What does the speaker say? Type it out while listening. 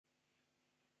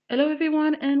Hello,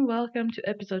 everyone, and welcome to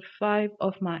episode 5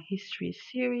 of my history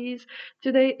series.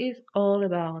 Today is all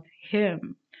about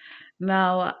him.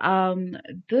 Now,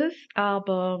 this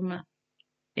album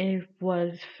it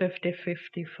was 50-50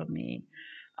 for me.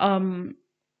 Um,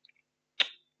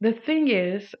 the thing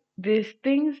is, there's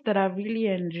things that I really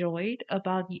enjoyed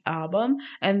about the album,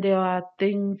 and there are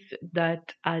things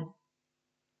that I'm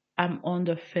on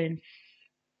the fence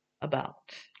about.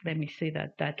 Let me say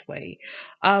that way.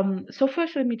 So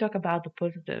first, let me talk about the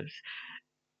positives.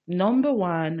 Number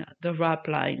one, the rap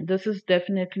line. This is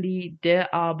definitely their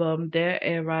album, their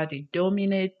era. They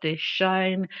dominate, they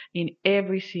shine in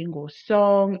every single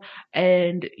song.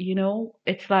 And,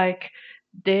 it's like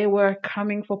they were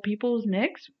coming for people's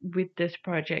necks with this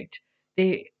project.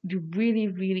 They really,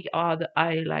 really are the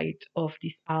highlight of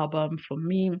this album for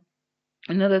me.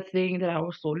 Another thing that I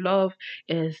also love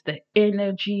is the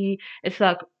energy. It's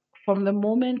like from the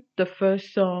moment the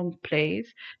first song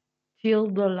plays, till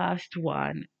the last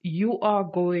one, you are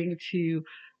going to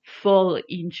fall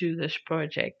into this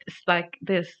project. It's like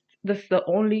this the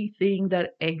only thing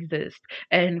that exists.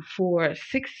 And for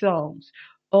 6 songs,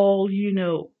 all you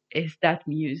know is that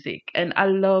music. And I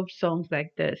love songs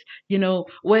like this.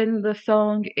 When the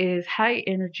song is high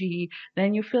energy,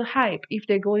 then you feel hype. If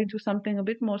they go into something a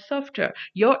bit more softer,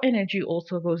 your energy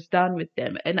also goes down with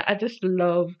them. And I just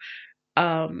love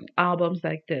albums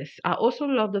like this. I also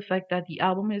love the fact that the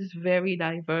album is very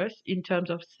diverse in terms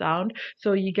of sound,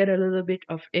 so you get a little bit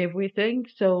of everything.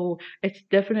 So it's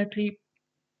definitely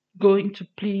going to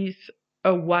please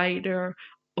a wider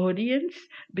audience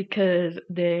because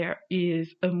there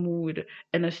is a mood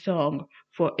and a song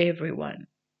for everyone.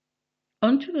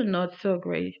 Onto the not so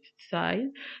great side,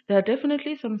 there are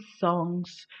definitely some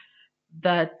songs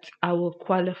that I will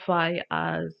qualify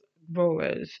as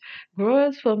growers.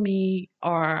 Growers for me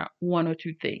are one or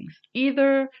two things.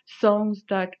 Either songs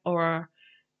that are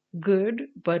good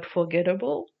but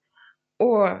forgettable,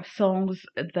 or songs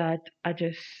that I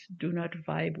just do not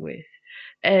vibe with.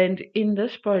 And in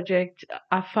this project,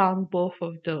 I found both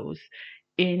of those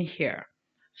in here.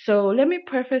 So let me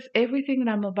preface everything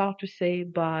that I'm about to say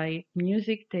by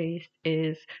music taste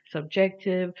is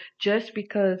subjective. Just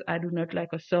because I do not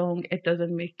like a song, it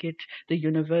doesn't make it the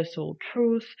universal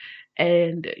truth.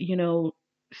 And,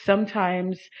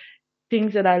 sometimes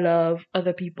things that I love,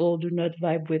 other people do not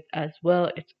vibe with as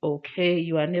well. It's okay.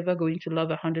 You are never going to love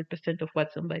 100% of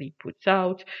what somebody puts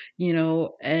out,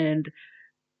 and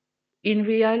in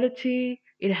reality,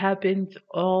 it happens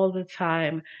all the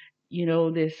time.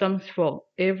 There's songs for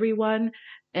everyone.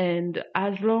 And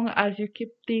as long as you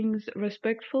keep things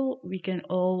respectful, we can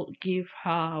all give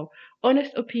our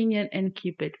honest opinion and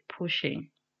keep it pushing.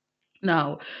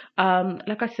 Now,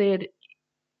 like I said,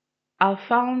 I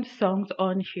found songs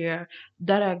on here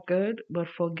that are good but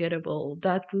forgettable.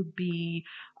 That would be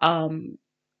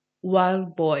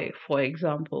Wild Boy, for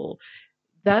example.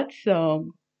 That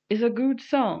song is a good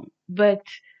song, but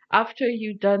after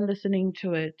you done listening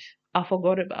to it, I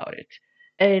forgot about it.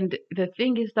 And the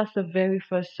thing is, that's the very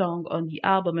first song on the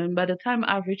album. And by the time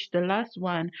I reached the last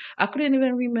one, I couldn't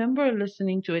even remember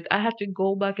listening to it. I had to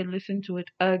go back and listen to it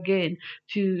again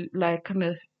to like kind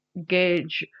of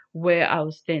gauge where I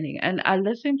was standing. And I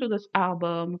listened to this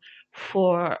album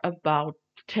for about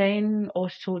 10 or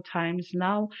so times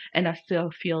now, and I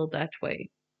still feel that way.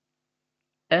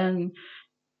 And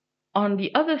on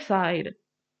the other side,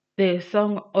 there's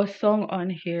a song on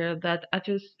here that I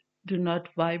just do not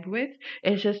vibe with.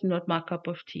 It's just not my cup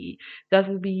of tea. That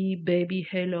would be Baby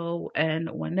Hello and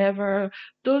Whenever.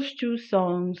 Those two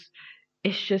songs,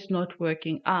 it's just not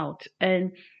working out.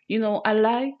 And I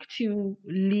like to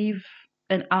leave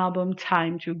an album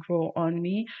time to grow on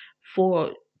me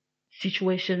for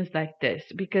situations like this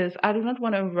because I do not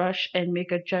want to rush and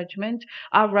make a judgment.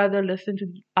 I'd rather listen to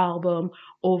the album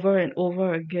over and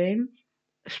over again,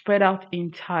 spread out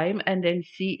in time, and then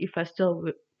see if I still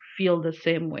feel the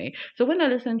same way. So when I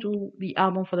listened to the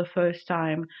album for the first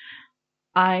time,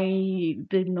 I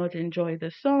did not enjoy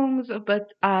the songs, but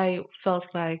I felt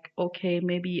like, okay,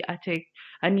 maybe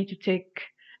I need to take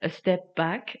a step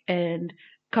back and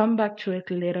come back to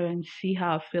it later and see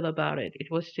how I feel about it.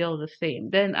 It was still the same.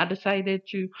 Then I decided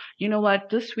to, you know what,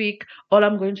 this week, all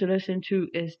I'm going to listen to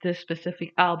is this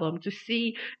specific album to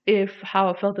see if how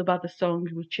I felt about the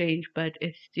songs would change, but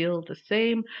it's still the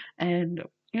same. And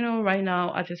right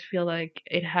now, I just feel like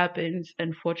it happens.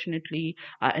 Unfortunately,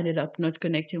 I ended up not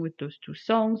connecting with those two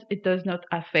songs. It does not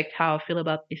affect how I feel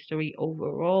about history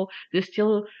overall. They're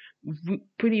still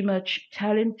pretty much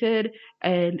talented,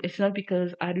 and it's not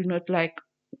because I do not like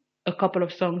a couple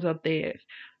of songs of theirs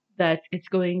that it's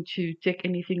going to take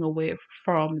anything away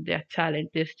from their talent.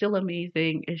 They're still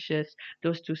amazing. It's just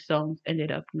those two songs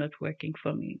ended up not working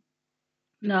for me.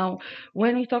 Now,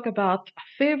 when we talk about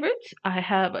favorites, I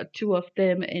have two of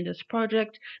them in this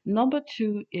project. Number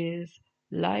two is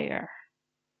Liar.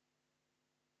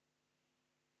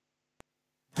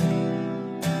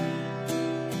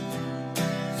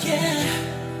 Yeah,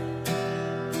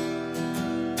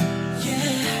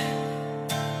 yeah.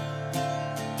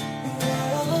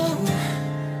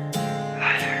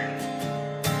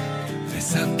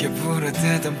 외롭게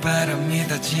불어대던 바람이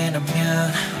다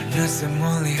지나면 어느새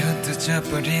멀리 흩어져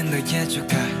버린 너의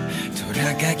조각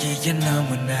돌아가기엔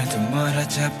너무나도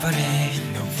멀어져 버린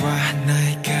너와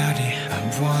나의 거리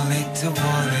I'm walling to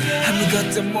walling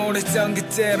아무것도 모르던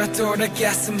그때로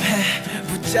돌아갔음 해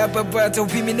붙잡아봐도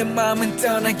비미는 마음은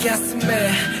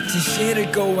떠나갔음에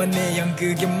진실을 고안해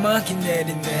연극에 먹이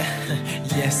내리네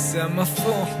Yes I'm a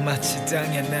fool 마치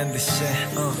당연한 듯이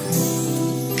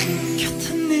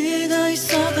곁에 네가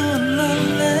있어도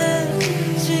놀래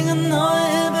지금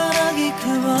너의 해바라기 그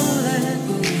원래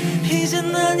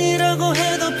이젠 아니라고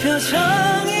해도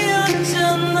표정이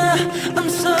없잖아 I'm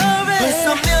sorry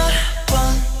벌써 몇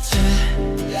번째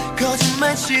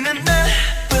거짓말 치는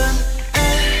나쁜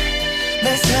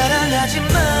날 사랑하지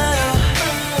마요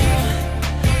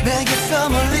내게서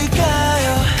멀리 가요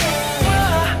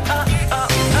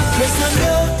벌써 몇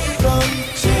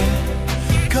번째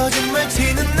거짓말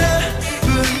치는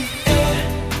나쁜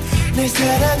날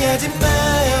사랑하지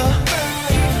마요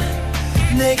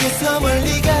내게서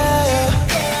멀리 가요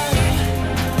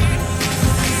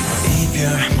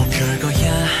이별 뭐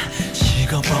별거야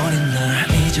식어버린 날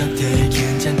잊어댈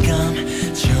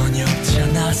긴장감 전혀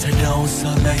없잖아 새로운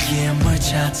설레임을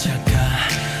찾아가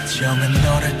정한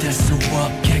너를 뗄 수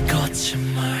없게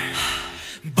거친 말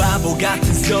바보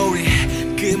같은 소리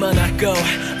그만하고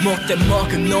못돼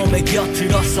먹은 놈의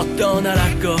곁들어서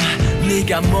떠나라고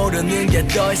네가 모르는 게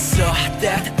더 있어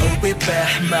That will be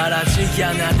bad 말하지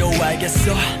않아도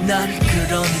알겠어 난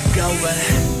그러니까 왜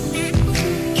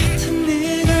곁에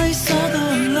네가 있어도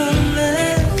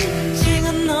놀래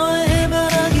지금 너의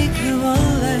해바라기 그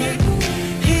원래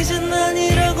이젠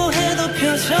아니라고 해도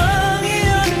표정이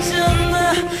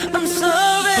없잖아 I'm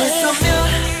sorry 벌써 몇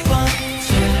번째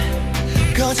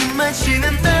거짓말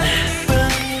치는 나쁜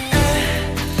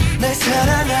날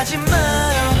사랑하지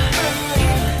마요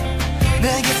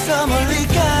내게서 멀리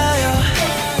가요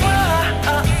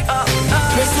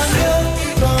벌써 몇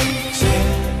번째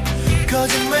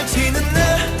거짓말 치는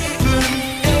나쁜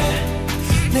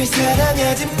날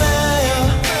사랑하지 마요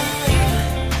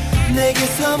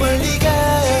내게서 멀리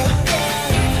가요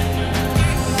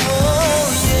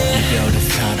이별의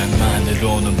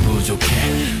사랑만으로는 부족해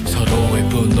서로의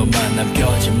분노만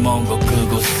남겨진 먼 곳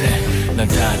그곳에 난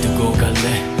다 두고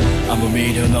갈래 아무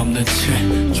미련 없는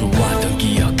채 좋았던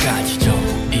기억까지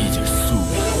전부 잊을 수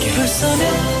있게 벌써 몇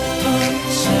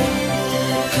번째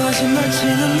거짓말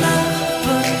치는 나쁜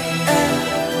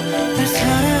날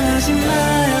사랑하지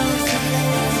마요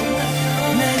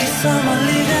내게서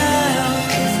멀리 가요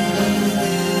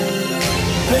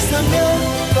벌써 몇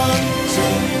번째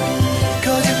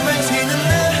거짓말 치는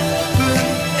나쁜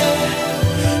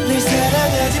날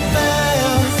사랑하지 마요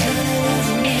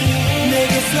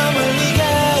내게서 멀리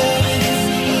가요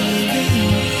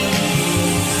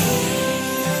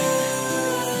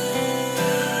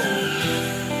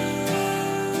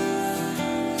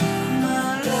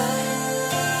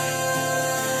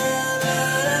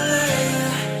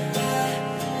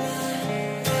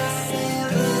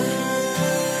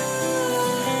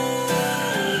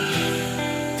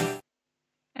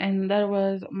And that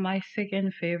was my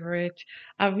second favorite.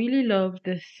 I really love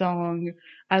this song.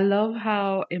 I love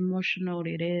how emotional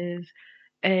it is.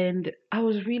 And I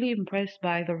was really impressed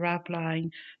by the rap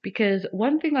line because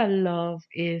one thing I love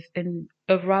is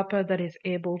a rapper that is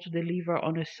able to deliver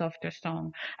on a softer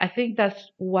song. I think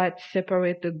that's what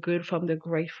separates the good from the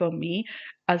great for me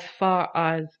as far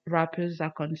as rappers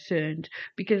are concerned.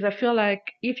 Because I feel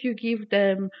like if you give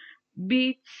them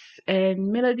beats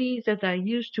and melodies that I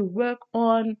used to work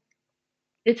on,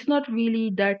 it's not really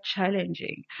that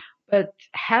challenging. But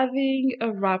having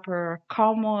a rapper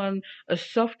come on a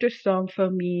softer song for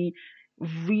me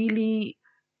really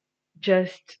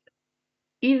just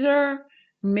either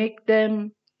make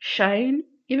them shine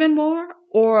even more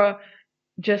or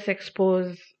just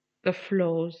expose the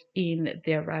flaws in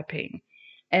their rapping.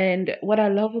 And what I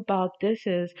love about this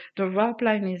is the rap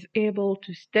line is able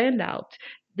to stand out,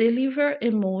 deliver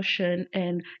emotion,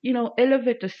 and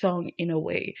elevate the song in a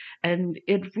way. And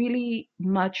it really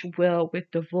match well with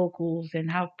the vocals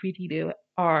and how pretty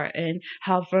are and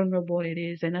how vulnerable it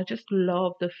is. And I just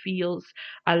love the feels.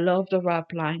 I love the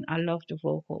rap line. I love the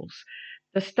vocals.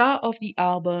 The star of the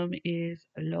album is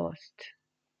Lost.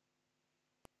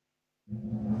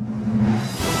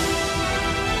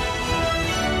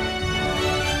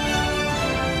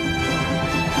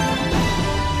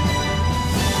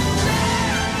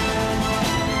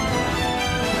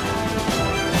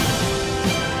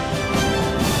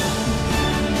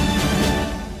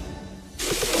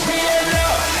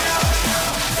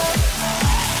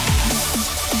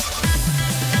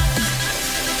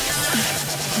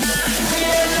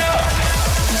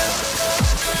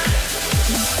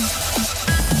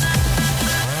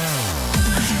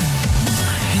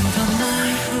 힘든 날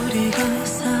우리가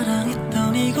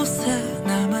사랑했던 이곳에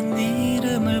나만 네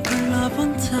이름을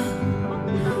불러본다.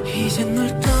 이젠 널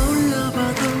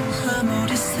떠올려봐도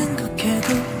아무리 생각해도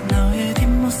너의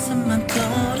뒷모습만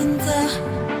떠오른다.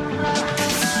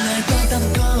 날 떠담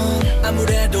건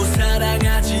아무래도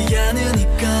사랑하지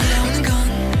않으니까. 나오는 건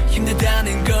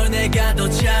힘들다는 걸 내가 더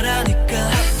잘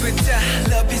아니까. 아프다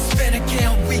love is been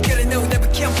again we gotta know never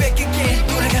come back again.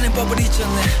 돌아가는 법을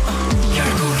잊었네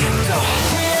결국엔 또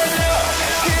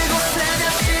그곳에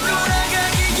다시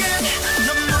돌아가기엔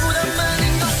너무나 많은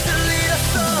것을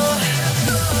잃었어.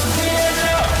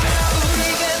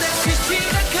 우리가 다시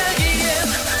시작하기엔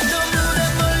너무나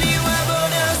멀리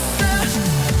와버렸어.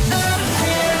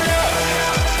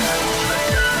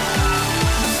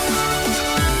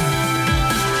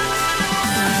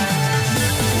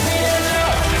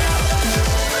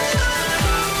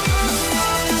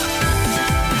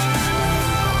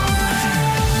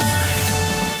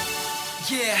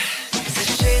 Yeah.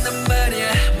 사실은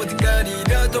말야 모든 걸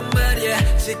잃어도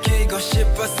말야 지키고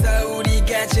싶었어 우리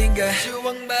가진 걸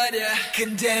추억 말야.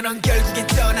 근데 넌 결국엔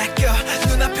떠났고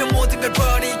눈앞에 모든 걸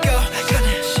버리고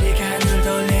가는 시간을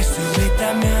돌릴 수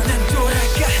있다면 난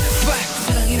돌아가 봐.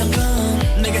 사랑이란 건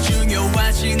내가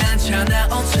중요하진 않잖아.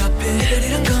 어차피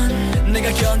이별이란 건 내가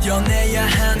견뎌내야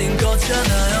하는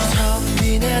거잖아요.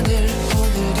 처음이 나늘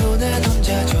오늘도 난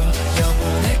혼자죠.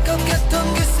 영원할 것 같던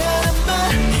그 사람만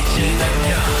이제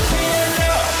안녕.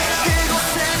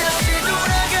 그곳에 다시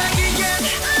돌아가기엔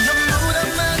너무나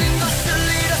많은 것을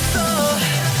잃었어.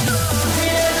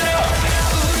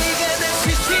 우리가 다시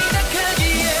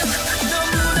시작하기엔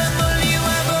너무나 멀리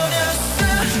와버렸어.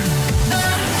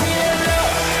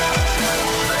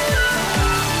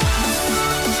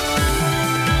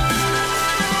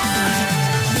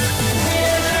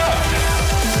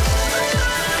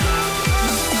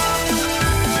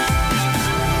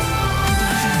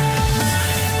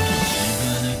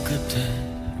 시간의 끝에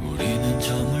우리는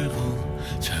저물고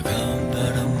차가운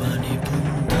바람만이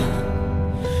분다.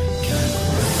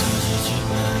 결국은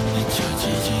터지지만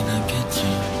잊혀지진 않겠지.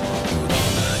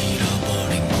 우리가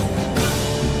잃어버린 공간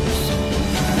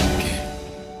속에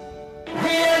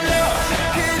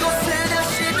그곳에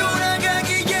다시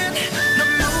돌아가기엔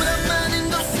너무나 많은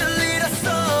것을 잃었어.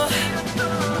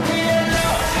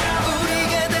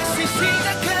 우리가 다시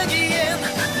시작하기엔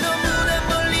너무나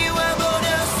멀리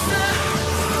와버렸어.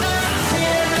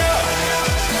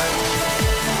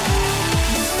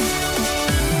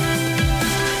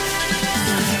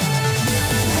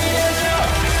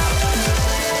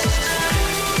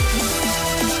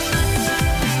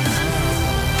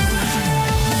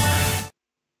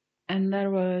 And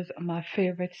that was my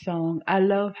favorite song. I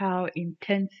love how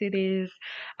intense it is.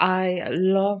 I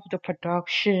love the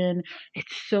production.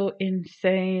 It's so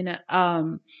insane.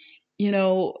 You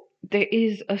know, there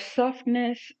is a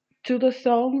softness to the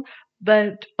song,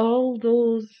 but all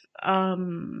those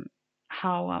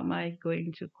how am I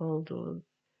going to call those?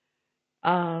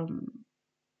 Um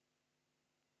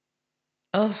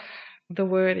oh, the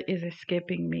word is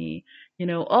escaping me. You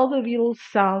know, all the little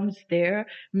sounds there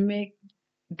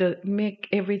make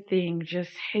everything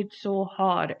just hit so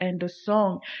hard, and the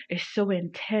song is so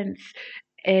intense,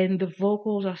 and the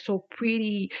vocals are so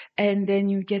pretty, and then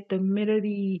you get the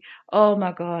melody. Oh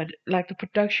my god, like the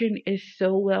production is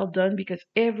so well done because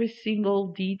every single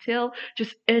detail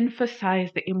just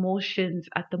emphasize the emotions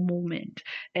at the moment,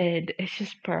 and it's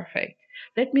just perfect.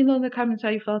 Let me know in the comments how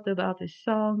you felt about this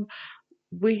song.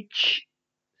 Which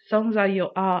songs are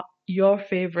your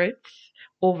favorites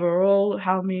overall?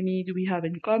 How many do we have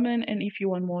in common? And if you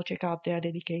want more, check out their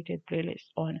dedicated playlist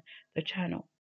on the channel.